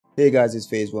Hey guys, it's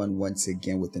Phase1 once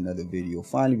again with another video.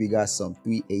 Finally, we got some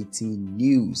 318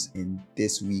 news in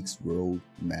this week's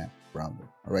roadmap roundup.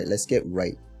 All right, let's get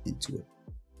right into it.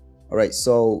 All right,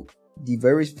 so the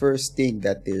very first thing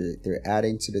that they're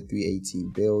adding to the 318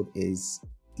 build is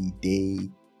the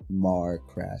Daymar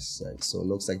crash site. So it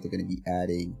looks like they're going to be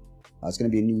adding. It's going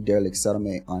to be a new derelict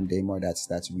settlement on Daymar.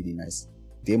 That's really nice.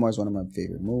 Daymar is one of my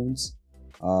favorite moons.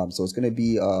 So it's going to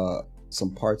be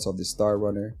some parts of the Star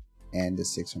Runner and the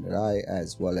 600i,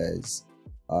 as well as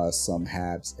some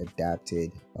habs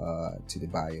adapted to the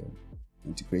biome,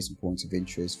 and to create some points of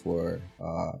interest for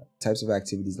types of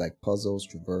activities like puzzles,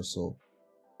 traversal,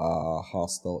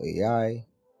 hostile AI,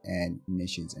 and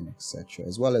missions, and etc.,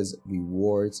 as well as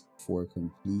rewards for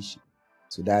completion.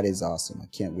 So that is awesome. I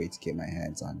can't wait to get my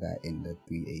hands on that in the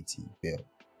 318 build.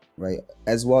 Right,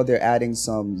 as well, they're adding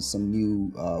some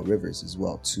new rivers as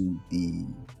well to the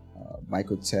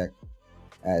Microtech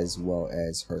as well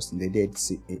as Hurston. They did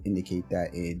indicate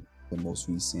that in the most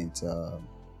recent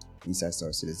Inside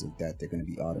Star Citizen that they're going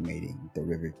to be automating the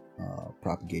river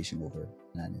propagation over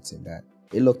planets, and that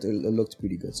it looked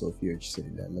pretty good. So if you're interested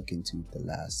in that, look into the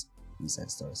last Inside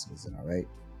Star Citizen. All right.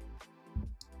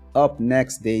 Up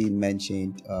next, they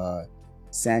mentioned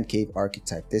Sand Cave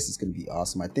Archetype. This is going to be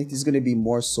awesome. I think this is going to be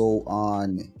more so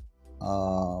on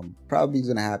probably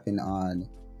going to happen on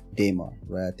Daymar,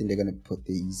 right? I think they're going to put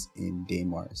these in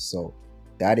Daymar, so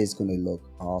that is going to look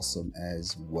awesome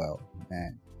as well,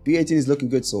 man. B18 is looking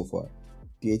good so far.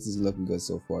 B18 is looking good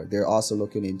so far. They're also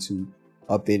looking into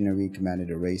updating Arena Commander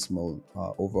to race mode,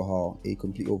 overhaul, a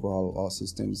complete overhaul of all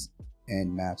systems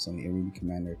and maps on the Arena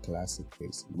Commander Classic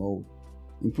race mode.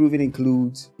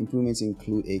 Improvements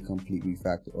include a complete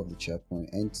refactor of the checkpoint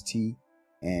entity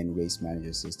and race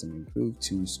manager system, improved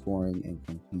to scoring, and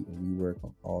complete a rework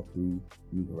of all 3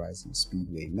 New Horizons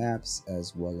Speedway maps,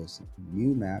 as well as a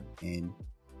new map in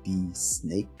the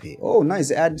Snake Pit. Oh, nice!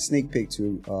 Add the Snake Pit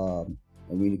to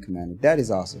Arena Commander. That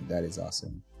is awesome. That is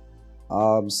awesome.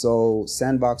 So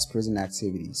sandbox prison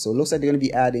activities. So it looks like they're going to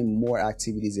be adding more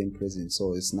activities in prison.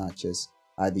 So it's not just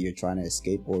either you're trying to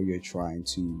escape or you're trying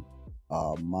to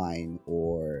mine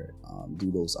or do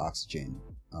those oxygen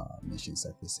missions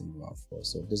that they send you off for.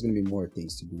 So there's going to be more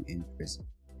things to do in prison.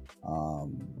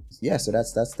 Yeah, so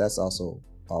that's also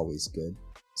always good.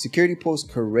 Security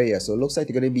post Korea. So it looks like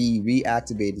they're going to be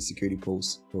reactivating security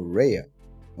post Korea.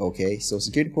 Okay, so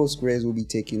security post Korea will be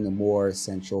taking a more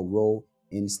central role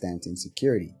in Stanton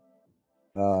security.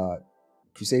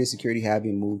 Crusader security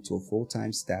having moved to a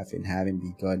full-time staff and having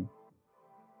begun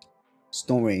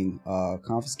storing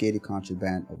confiscated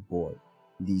contraband aboard.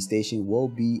 The station will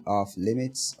be off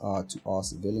limits to all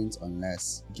civilians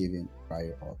unless given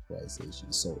prior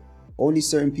authorization. So only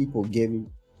certain people given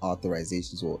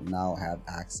authorizations will now have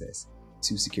access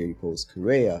to security post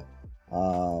Korea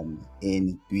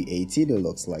in 318, it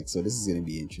looks like. So this is going to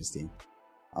be interesting.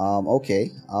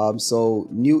 Okay, so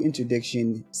new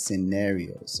introduction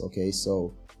scenarios. Okay,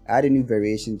 so add a new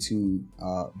variation to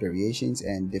variations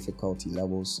and difficulty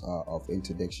levels of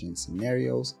introduction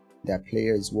scenarios that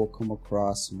players will come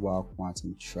across while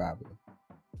quantum traveling.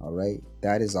 All right,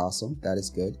 that is awesome. That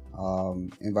is good.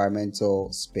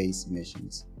 Environmental space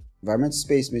missions. Environmental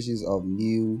space missions of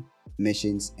new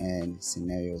missions and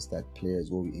scenarios that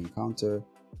players will encounter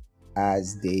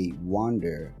as they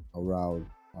wander around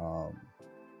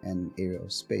an area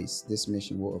of space. This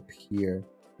mission will appear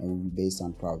and will be based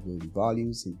on probability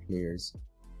volumes and players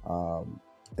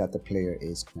that the player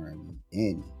is currently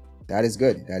in. That is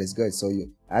good. That is good. So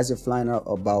as you're flying out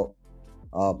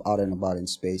and about in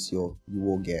space, you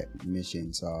will get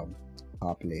missions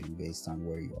populating based on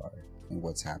where you are and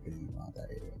what's happening around that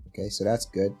area. Okay, so that's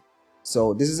good.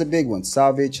 So this is a big one: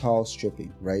 salvage hull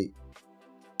stripping. Right.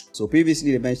 So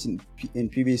previously they mentioned in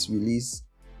previous release.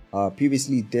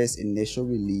 Previously, this initial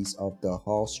release of the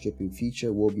hull stripping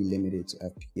feature will be limited to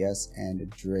FPS and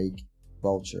Drake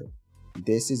Vulture.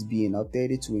 This is being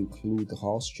updated to include the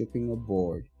hull stripping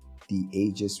aboard the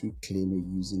Aegis Reclaimer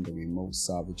using the remote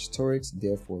salvage turrets.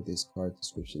 Therefore, this card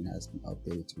description has been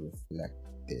updated to reflect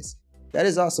this. That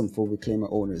is awesome for Reclaimer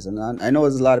owners. And I know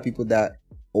there's a lot of people that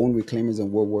own Reclaimers and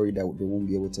were worried that they won't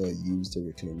be able to use the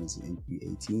Reclaimers in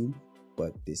 318.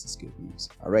 But this is good news.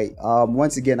 All right,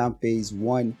 once again, I'm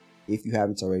Phase1. If you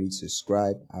haven't already,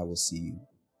 subscribe. I will see you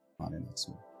on the next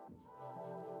one.